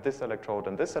want to have this electrode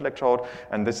and this electrode,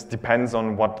 and this depends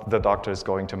on what the doctor is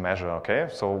going to measure, okay?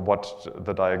 So what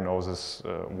the diagnosis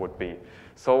would be.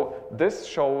 So this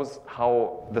shows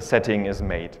how the setting is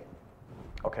made.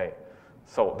 Okay,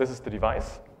 so this is the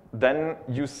device. Then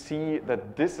you see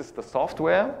that this is the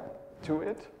software to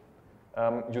it.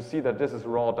 You see that this is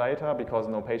raw data because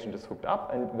no patient is hooked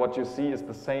up. And what you see is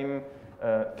the same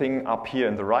thing up here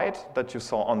in the right that you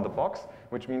saw on the box,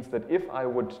 which means that if I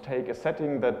would take a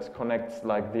setting that connects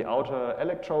like the outer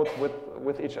electrodes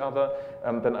with each other,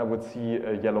 then I would see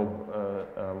a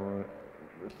yellow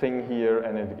thing here,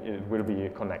 and it will be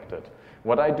connected.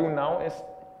 What I do now is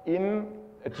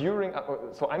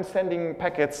so I'm sending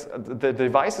packets, the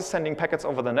device is sending packets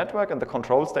over the network, and the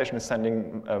control station is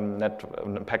sending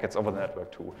packets over the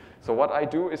network too. So what I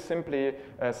do is simply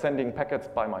sending packets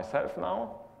by myself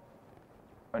now,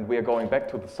 and we are going back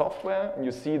to the software, and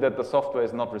you see that the software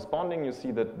is not responding. You see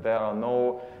that there are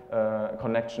no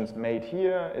connections made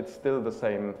here. It's still the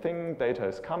same thing. Data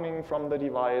is coming from the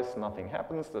device. Nothing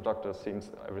happens. The doctor seems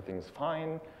everything is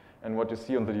fine. And what you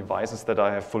see on the device is that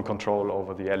I have full control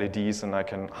over the LEDs, and I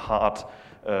can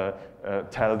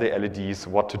tell the LEDs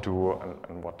what to do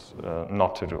and what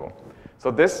not to do.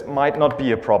 So this might not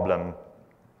be a problem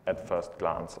at first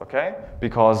glance, okay?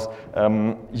 Because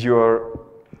you're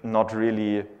not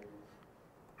really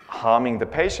harming the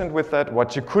patient with that.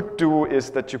 What you could do is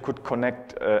that you could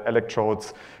connect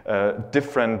electrodes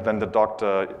different than the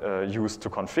doctor used to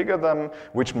configure them,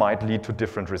 which might lead to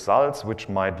different results, which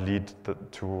might lead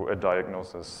to a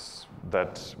diagnosis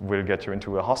that will get you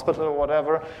into a hospital or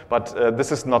whatever. But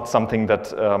this is not something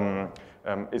that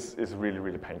is really,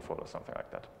 really painful or something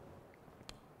like that.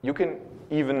 You can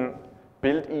even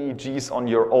build EEGs on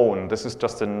your own. This is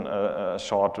just a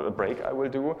short break I will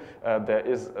do. There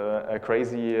is a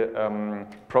crazy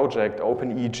project,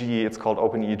 OpenEEG. It's called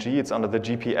OpenEEG. It's under the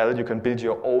GPL. You can build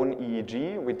your own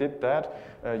EEG. We did that.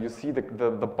 You see the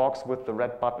box with the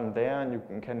red button there, and you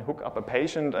can hook up a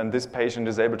patient, and this patient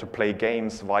is able to play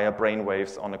games via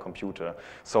brainwaves on a computer.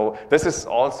 So this is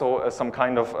also some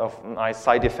kind of nice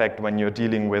side effect when you're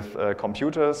dealing with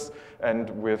computers and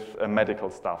with medical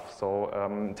stuff. So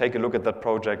take a look at that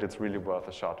project. It's really worth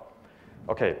a shot.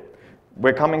 Okay,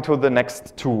 we're coming to the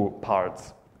next two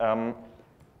parts.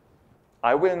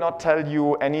 I will not tell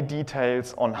you any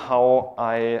details on how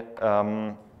I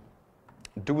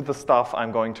do the stuff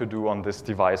I'm going to do on this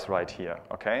device right here,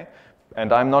 okay?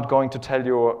 And I'm not going to tell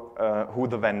you who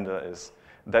the vendor is.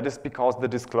 That is because the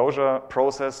disclosure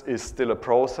process is still a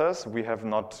process. We have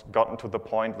not gotten to the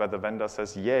point where the vendor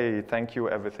says, yay, thank you,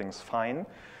 everything's fine.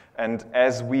 And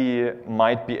as we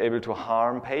might be able to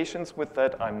harm patients with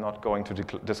that, I'm not going to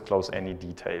disclose any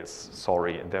details.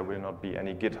 Sorry, there will not be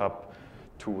any GitHub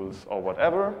tools or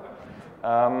whatever.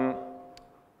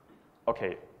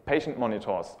 Okay, patient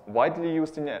monitors, widely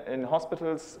used in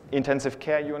hospitals, intensive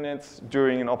care units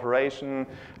during an operation.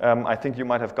 I think you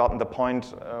might have gotten the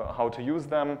point how to use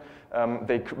them.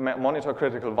 They monitor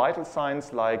critical vital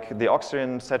signs like the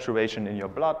oxygen saturation in your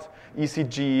blood,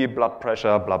 ECG, blood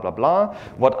pressure, blah, blah, blah.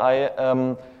 What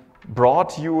I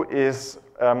brought you is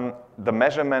the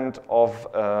measurement of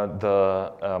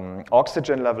the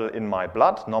oxygen level in my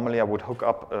blood. Normally I would hook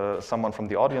up someone from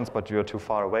the audience, but you're too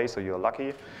far away, so you're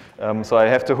lucky. So I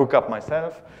have to hook up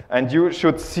myself. And you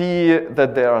should see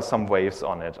that there are some waves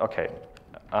on it. Okay.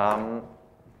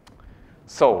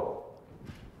 So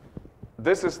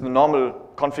this is the normal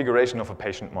configuration of a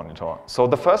patient monitor. So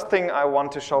the first thing I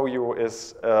want to show you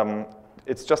is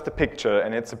it's just a picture,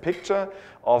 and it's a picture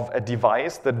of a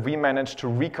device that we managed to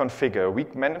reconfigure. We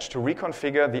managed to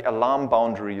reconfigure the alarm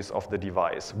boundaries of the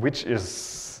device, which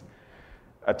is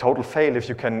a total fail if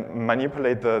you can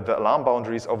manipulate the alarm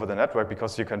boundaries over the network,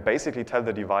 because you can basically tell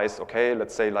the device, okay,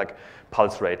 let's say like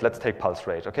pulse rate. Let's take pulse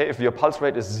rate, okay? If your pulse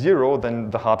rate is 0, then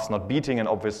the heart's not beating, and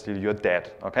obviously you're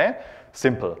dead, okay?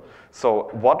 Simple. So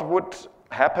what would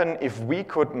happen if we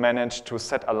could manage to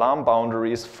set alarm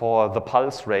boundaries for the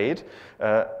pulse rate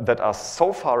that are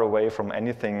so far away from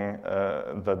anything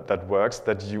that works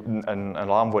that an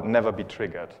alarm would never be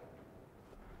triggered?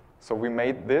 So we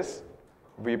made this.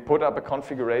 We put up a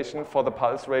configuration for the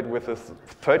pulse rate with a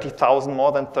 30,000,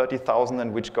 more than 30,000,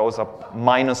 and which goes up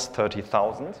minus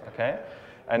 30,000, okay?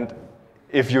 And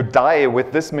if you die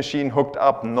with this machine hooked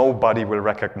up, nobody will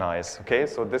recognize, okay?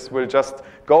 So this will just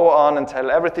go on until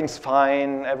everything's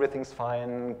fine,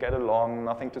 get along,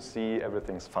 nothing to see,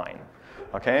 everything's fine,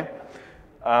 okay?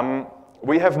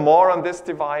 We have more on this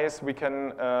device. We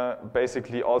can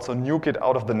basically also nuke it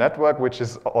out of the network, which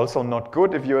is also not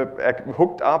good if you're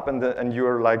hooked up and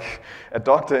you're like a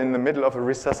doctor in the middle of a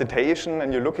resuscitation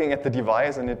and you're looking at the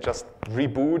device and it just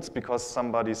reboots because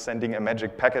somebody's sending a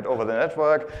magic packet over the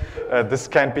network. This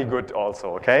can't be good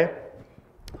also, okay?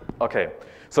 Okay,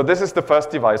 so this is the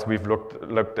first device we've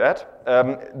looked at.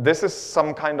 This is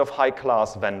some kind of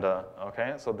high-class vendor,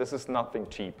 okay? So this is nothing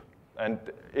cheap. And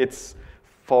it's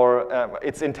for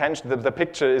its intention, the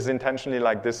picture is intentionally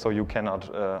like this, so you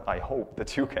cannot, I hope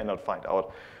that you cannot find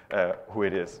out who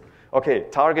it is. Okay,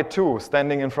 target 2,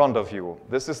 standing in front of you.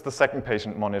 This is the second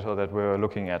patient monitor that we're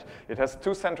looking at. It has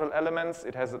 2 central elements.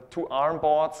 It has 2 ARM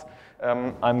boards.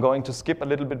 I'm going to skip a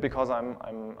little bit because I'm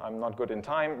not good in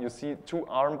time. You see 2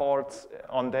 ARM boards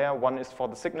on there. One is for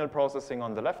the signal processing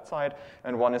on the left side,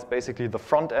 and one is basically the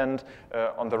front end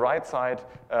on the right side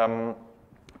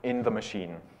in the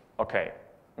machine. Okay.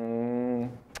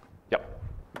 Yeah.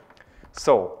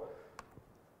 So,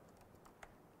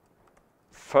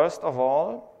 first of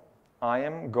all, I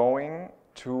am going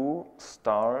to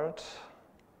start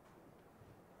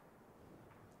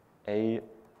a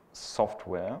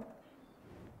software.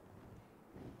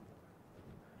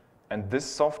 And this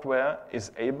software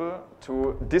is able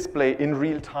to display in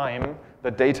real time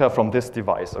the data from this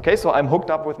device. Okay, so I'm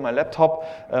hooked up with my laptop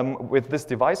with this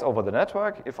device over the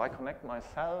network. If I connect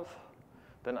myself,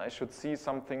 then I should see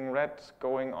something red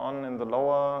going on in the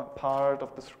lower part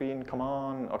of the screen. Come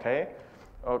on, okay.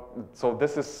 So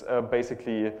this is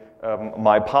basically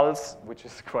my pulse, which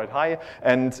is quite high,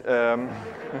 and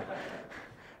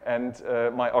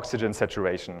my oxygen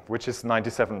saturation, which is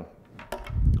 97.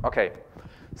 Okay,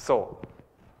 so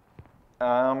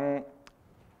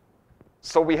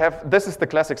we have, this is the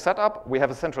classic setup. We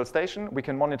have a central station. We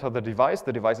can monitor the device.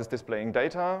 The device is displaying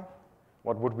data.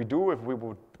 What would we do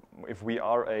if we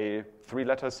are a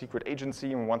 3-letter secret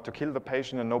agency and want to kill the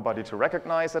patient and nobody to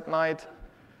recognize at night?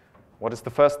 What is the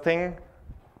first thing?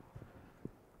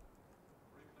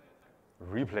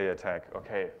 Replay attack.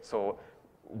 Okay, so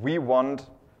we want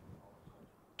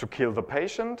to kill the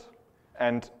patient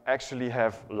and actually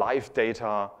have live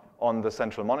data on the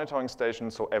central monitoring station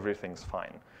so everything's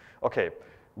fine. Okay,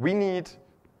 we need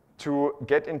to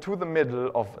get into the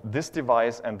middle of this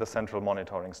device and the central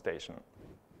monitoring station.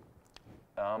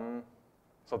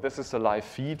 So this is a live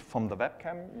feed from the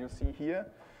webcam you see here.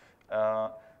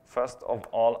 First of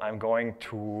all, I'm going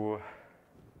to,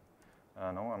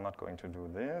 no, I'm not going to do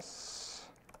this.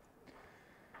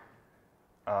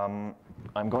 I'm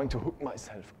going to hook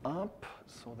myself up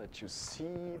so that you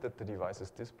see that the device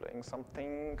is displaying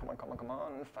something. Come on, come on, come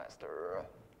on, faster.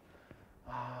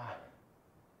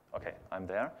 Okay, I'm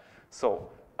there. So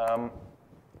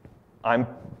I'm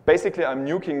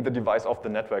nuking the device off the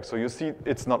network. So you see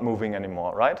it's not moving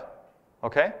anymore, right?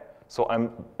 Okay? So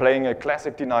I'm playing a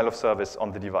classic denial of service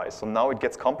on the device. So now it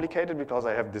gets complicated because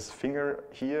I have this finger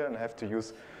here and I have to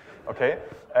use, okay?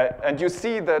 And you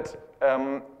see that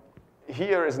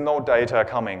here is no data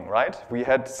coming, right? We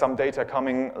had some data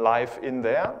coming live in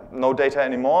there. No data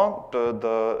anymore.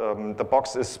 The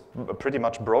box is pretty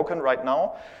much broken right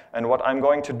now. And what I'm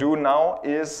going to do now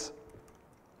is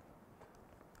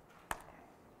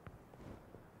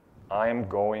I'm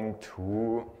going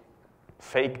to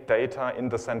fake data in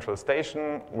the central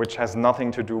station, which has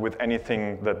nothing to do with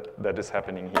anything that is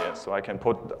happening here. So I can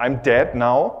put, I'm dead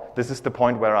now. This is the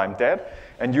point where I'm dead.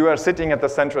 And you are sitting at the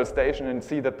central station and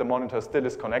see that the monitor still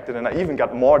is connected. And I even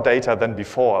got more data than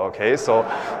before, okay? So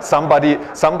somebody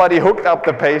hooked up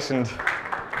the patient.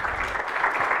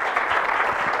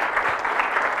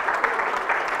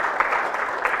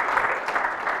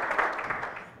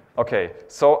 Okay,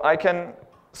 so I can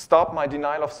stop my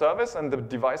denial of service and the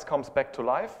device comes back to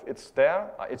life. It's there.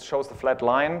 It shows the flat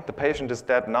line. The patient is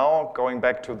dead now. Going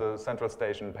back to the central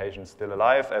station, patient's still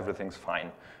alive. Everything's fine.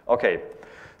 Okay,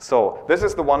 so this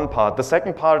is the one part. The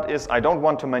second part is I don't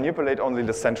want to manipulate only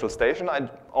the central station. I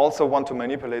also want to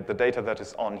manipulate the data that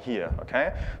is on here.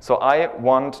 Okay, so I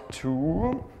want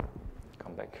to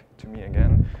come back to me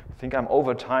again. I think I'm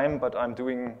over time, but I'm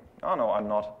doing, oh no, I'm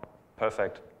not.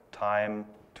 Perfect. Time,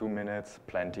 2 minutes,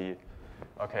 plenty.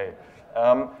 Okay,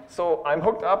 so I'm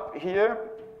hooked up here,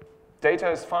 data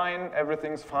is fine,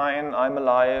 everything's fine, I'm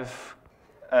alive,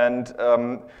 and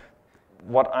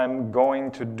what I'm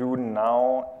going to do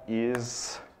now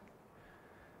is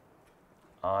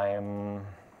I'm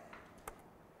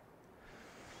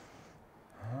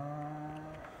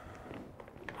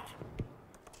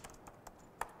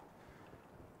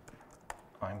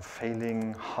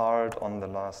failing hard on the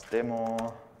last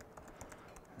demo.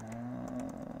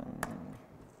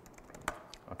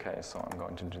 Okay, so I'm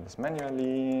going to do this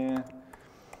manually.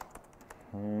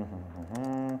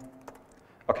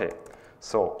 Okay,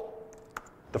 so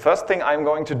the first thing I'm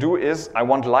going to do is I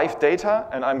want live data,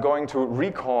 and I'm going to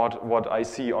record what I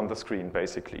see on the screen,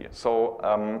 basically. So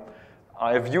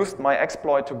I've used my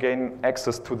exploit to gain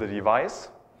access to the device.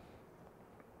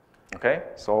 Okay,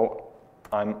 so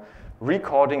I'm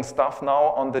recording stuff now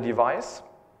on the device.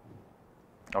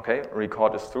 Okay,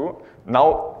 record is through.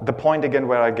 Now the point again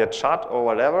where I get shot or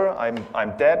whatever,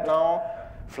 I'm dead now,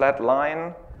 flat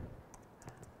line.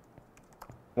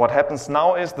 What happens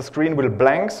now is the screen will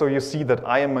blank, so you see that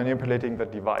I am manipulating the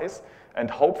device, and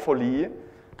hopefully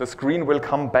the screen will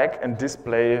come back and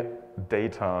display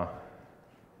data.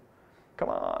 Come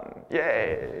on,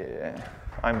 yay!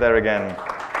 I'm there again.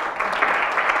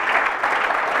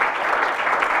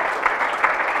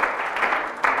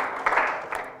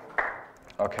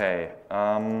 Okay,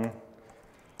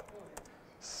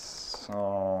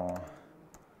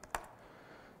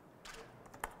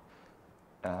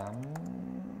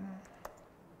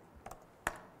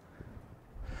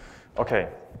 okay,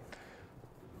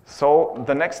 so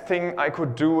the next thing I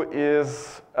could do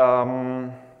is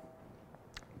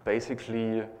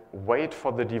basically wait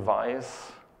for the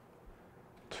device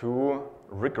to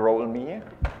rickroll me.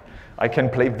 I can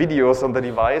play videos on the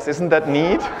device, isn't that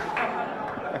neat?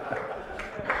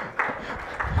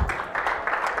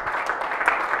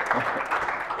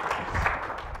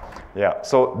 Yeah,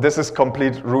 so this is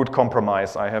complete root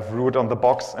compromise. I have root on the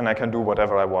box and I can do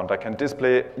whatever I want. I can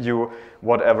display you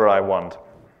whatever I want.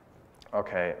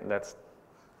 Okay, let's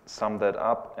sum that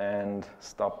up and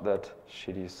stop that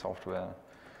shitty software.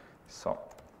 So,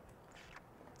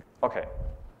 okay.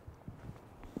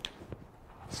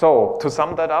 So, to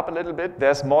sum that up a little bit,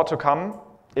 there's more to come.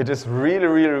 It is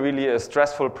really a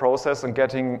stressful process in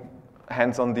getting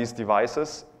hands on these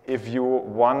devices. If you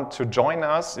want to join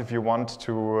us, if you want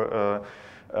to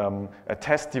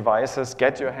test devices,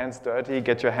 get your hands dirty,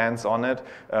 get your hands on it.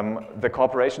 The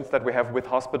cooperations that we have with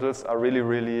hospitals are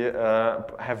really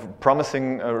have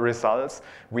promising results.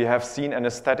 We have seen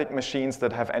anesthetic machines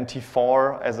that have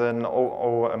NT4 as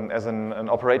an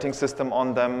operating system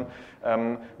on them.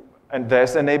 And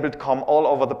there's enabled comm all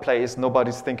over the place.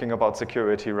 Nobody's thinking about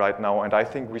security right now, and I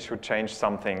think we should change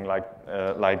something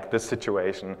like this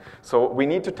situation. So we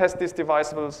need to test these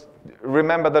devices.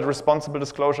 Remember that responsible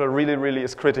disclosure really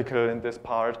is critical in this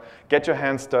part. Get your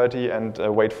hands dirty and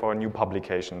wait for new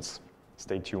publications.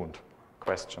 Stay tuned.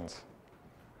 Questions?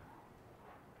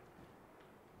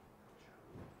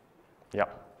 Yeah.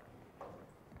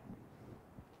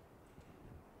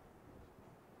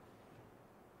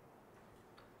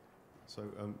 So,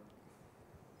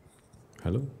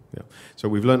 hello? Yeah. So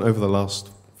we've learned over the last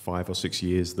 5 or 6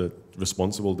 years that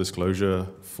responsible disclosure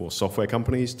for software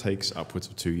companies takes upwards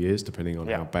of 2 years, depending on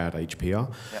how bad HP are.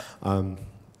 Yeah.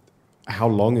 How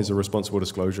long is a responsible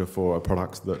disclosure for a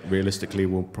product that realistically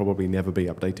will probably never be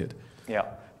updated? Yeah.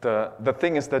 The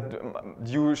thing is that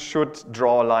you should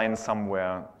draw a line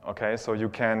somewhere, okay? So you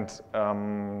can't,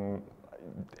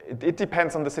 it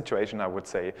depends on the situation, I would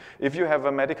say. If you have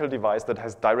a medical device that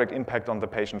has direct impact on the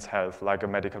patient's health, like a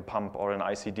medical pump or an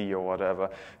ICD or whatever,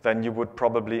 then you would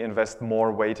probably invest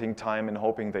more waiting time in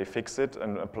hoping they fix it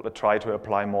and try to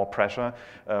apply more pressure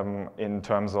in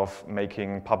terms of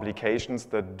making publications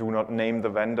that do not name the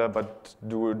vendor but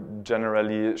do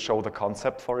generally show the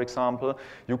concept, for example.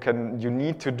 You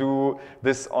need to do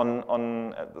this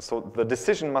so the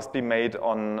decision must be made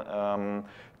on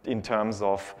in terms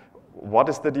of what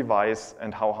is the device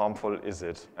and how harmful is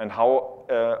it, and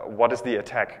what is the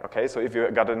attack, okay? So if you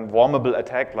got a warmable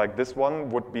attack like this one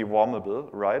would be warmable,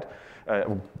 right?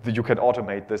 You can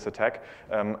automate this attack,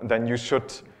 then you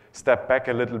should step back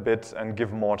a little bit and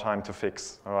give more time to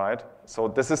fix, all right? So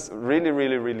this is really,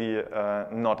 really, really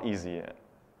not easy.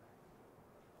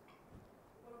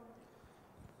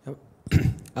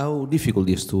 How difficult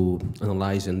is to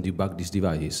analyze and debug these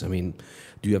devices? I mean,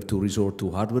 do you have to resort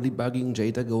to hardware debugging,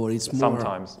 JTAG, or it's more?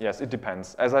 Sometimes, yes, it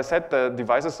depends. As I said, the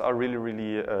devices are really,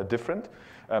 really different.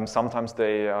 Sometimes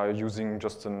they are using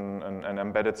just an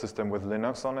embedded system with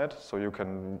Linux on it, so you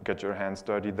can get your hands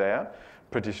dirty there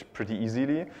pretty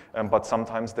easily. But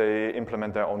sometimes they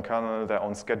implement their own kernel, their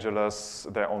own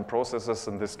schedulers, their own processes,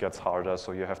 and this gets harder.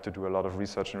 So you have to do a lot of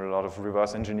research and a lot of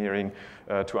reverse engineering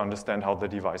to understand how the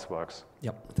device works.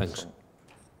 Yep, thanks.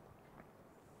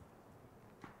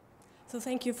 So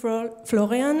thank you,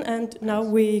 Florian. And now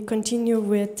we continue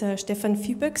with Stefan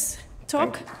Fiebeck's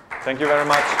talk. Thank you very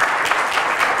much.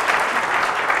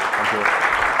 Thank you.